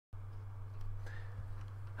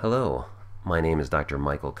Hello, my name is Dr.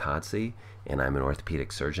 Michael Kodsey, and I'm an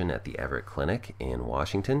orthopedic surgeon at the Everett Clinic in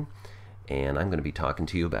Washington, and I'm going to be talking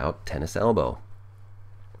to you about tennis elbow.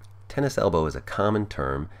 Tennis elbow is a common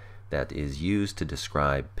term that is used to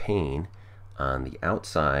describe pain on the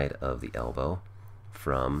outside of the elbow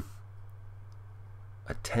from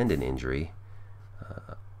a tendon injury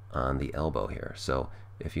on the elbow here. So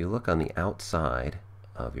if you look on the outside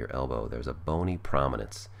of your elbow, there's a bony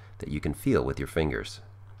prominence that you can feel with your fingers.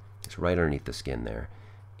 It's right underneath the skin there,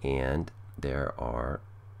 and there are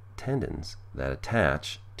tendons that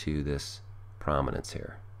attach to this prominence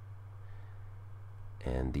here,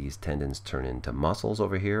 and these tendons turn into muscles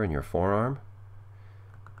over here in your forearm,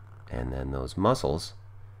 and then those muscles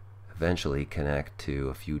eventually connect to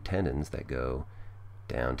a few tendons that go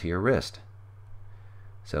down to your wrist.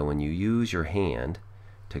 So when you use your hand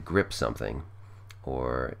to grip something,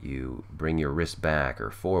 or you bring your wrist back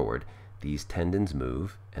or forward, these tendons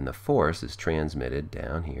move, and the force is transmitted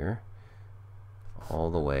down here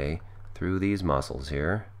all the way through these muscles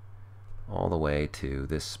here, all the way to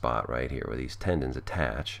this spot right here where these tendons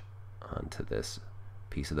attach onto this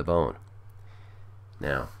piece of the bone.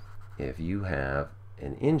 Now, if you have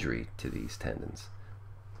an injury to these tendons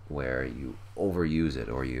where you overuse it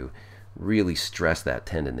or you really stress that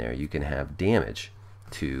tendon there, you can have damage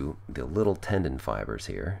to the little tendon fibers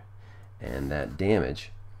here, and that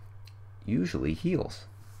damage usually heals.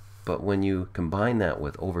 But when you combine that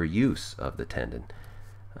with overuse of the tendon,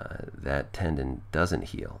 that tendon doesn't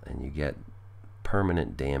heal, and you get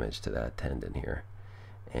permanent damage to that tendon here,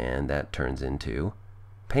 and that turns into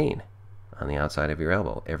pain on the outside of your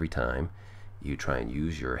elbow every time you try and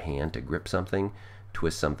use your hand to grip something,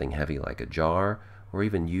 twist something heavy like a jar, or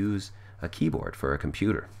even use a keyboard for a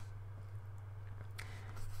computer.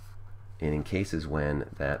 And in cases when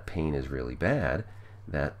that pain is really bad,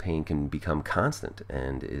 that pain can become constant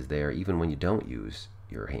and is there even when you don't use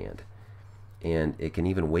your hand. And it can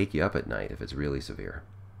even wake you up at night if it's really severe.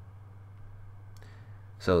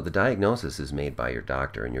 So the diagnosis is made by your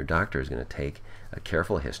doctor, and your doctor is going to take a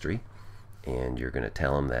careful history, and you're going to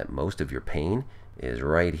tell him that most of your pain is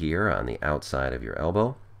right here on the outside of your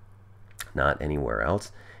elbow, not anywhere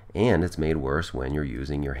else, and it's made worse when you're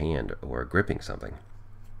using your hand or gripping something.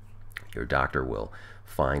 Your doctor will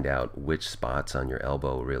find out which spots on your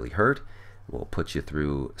elbow really hurt, will put you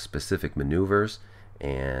through specific maneuvers,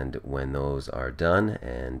 and when those are done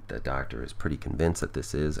and the doctor is pretty convinced that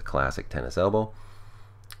this is a classic tennis elbow,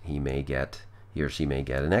 he or she may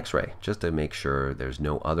get an x-ray just to make sure there's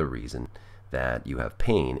no other reason that you have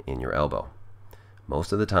pain in your elbow.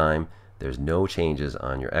 Most of the time there's no changes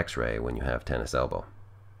on your x-ray when you have tennis elbow.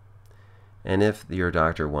 And if your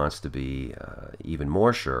doctor wants to be even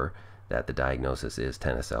more sure that the diagnosis is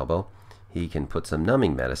tennis elbow, he can put some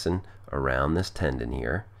numbing medicine around this tendon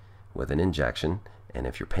here with an injection, and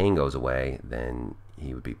if your pain goes away, then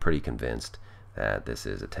he would be pretty convinced that this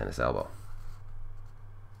is a tennis elbow.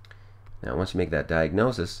 Now once you make that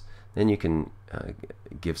diagnosis, then you can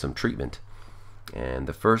give some treatment, and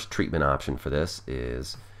the first treatment option for this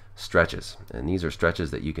is stretches, and these are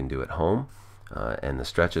stretches that you can do at home, and the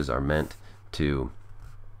stretches are meant to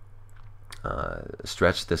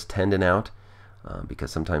stretch this tendon out, because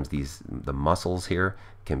sometimes the muscles here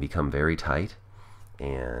can become very tight,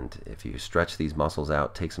 and if you stretch these muscles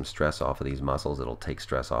out, take some stress off of these muscles, it'll take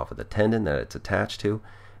stress off of the tendon that it's attached to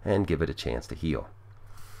and give it a chance to heal.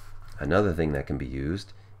 Another thing that can be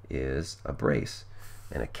used is a brace,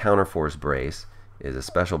 and a counterforce brace is a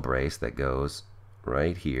special brace that goes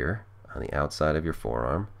right here on the outside of your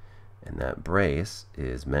forearm, and that brace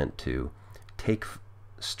is meant to take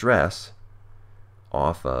stress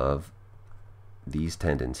off of these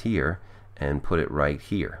tendons here and put it right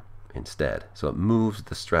here instead. So it moves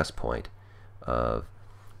the stress point of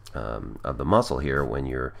the muscle here when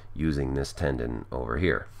you're using this tendon over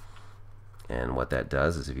here. And what that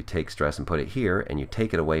does is if you take stress and put it here and you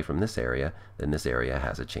take it away from this area, then this area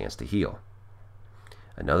has a chance to heal.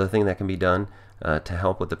 Another thing that can be done to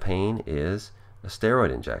help with the pain is a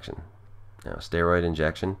steroid injection. Now, a steroid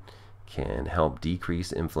injection can help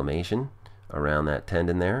decrease inflammation around that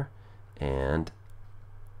tendon there and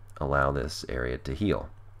allow this area to heal.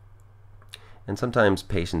 And sometimes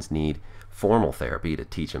patients need formal therapy to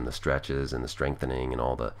teach them the stretches and the strengthening and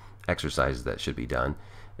all the exercises that should be done.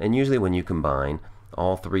 And usually when you combine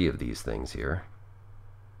all three of these things here,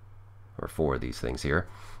 or four of these things here,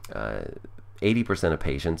 80% of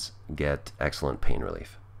patients get excellent pain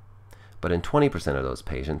relief. But in 20% of those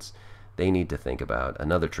patients, they need to think about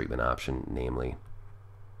another treatment option, namely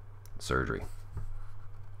surgery.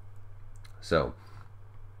 So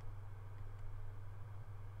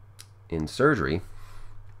in surgery,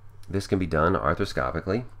 This can be done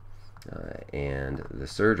arthroscopically, and the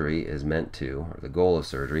surgery is meant to, or the goal of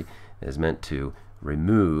surgery is meant to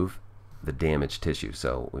remove the damaged tissue.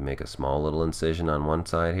 So we make a small little incision on one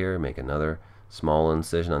side here, make another small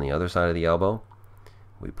incision on the other side of the elbow.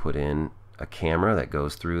 We put in a camera that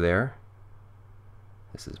goes through there.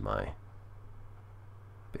 This is my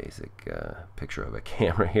basic picture of a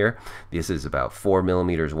camera here. This is about 4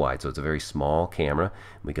 millimeters wide, so it's a very small camera.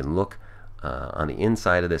 We can look on the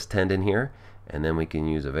inside of this tendon here, and then we can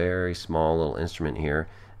use a very small little instrument here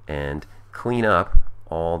and clean up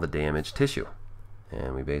all the damaged tissue.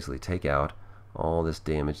 And we basically take out all this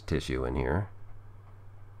damaged tissue in here,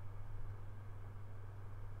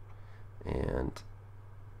 and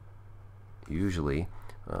usually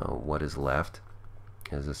what is left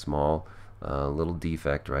is a small little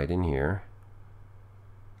defect right in here,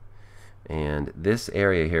 and this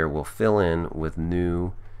area here will fill in with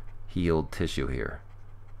new healed tissue here,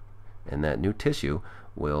 and that new tissue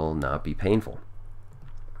will not be painful,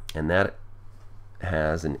 and that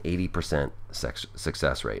has an 80%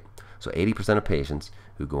 success rate. So 80% of patients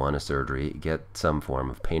who go on to surgery get some form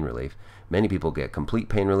of pain relief. Many people get complete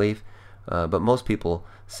pain relief, but most people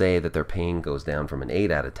say that their pain goes down from an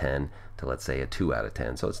 8 out of 10 to, let's say, a 2 out of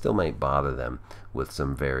 10. So it still might bother them with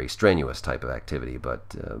some very strenuous type of activity,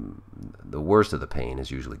 but the worst of the pain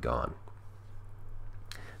is usually gone.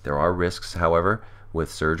 There are risks, however,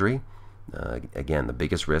 with surgery. Again, the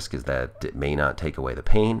biggest risk is that it may not take away the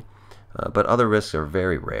pain, but other risks are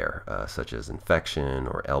very rare, such as infection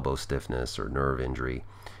or elbow stiffness or nerve injury.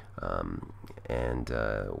 And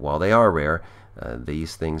while they are rare,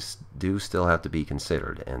 these things do still have to be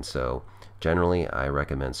considered. And so generally I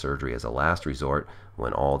recommend surgery as a last resort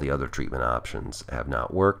when all the other treatment options have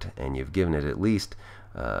not worked and you've given it at least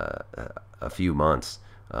a few months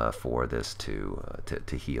for this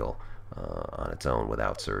to heal on its own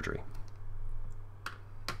without surgery.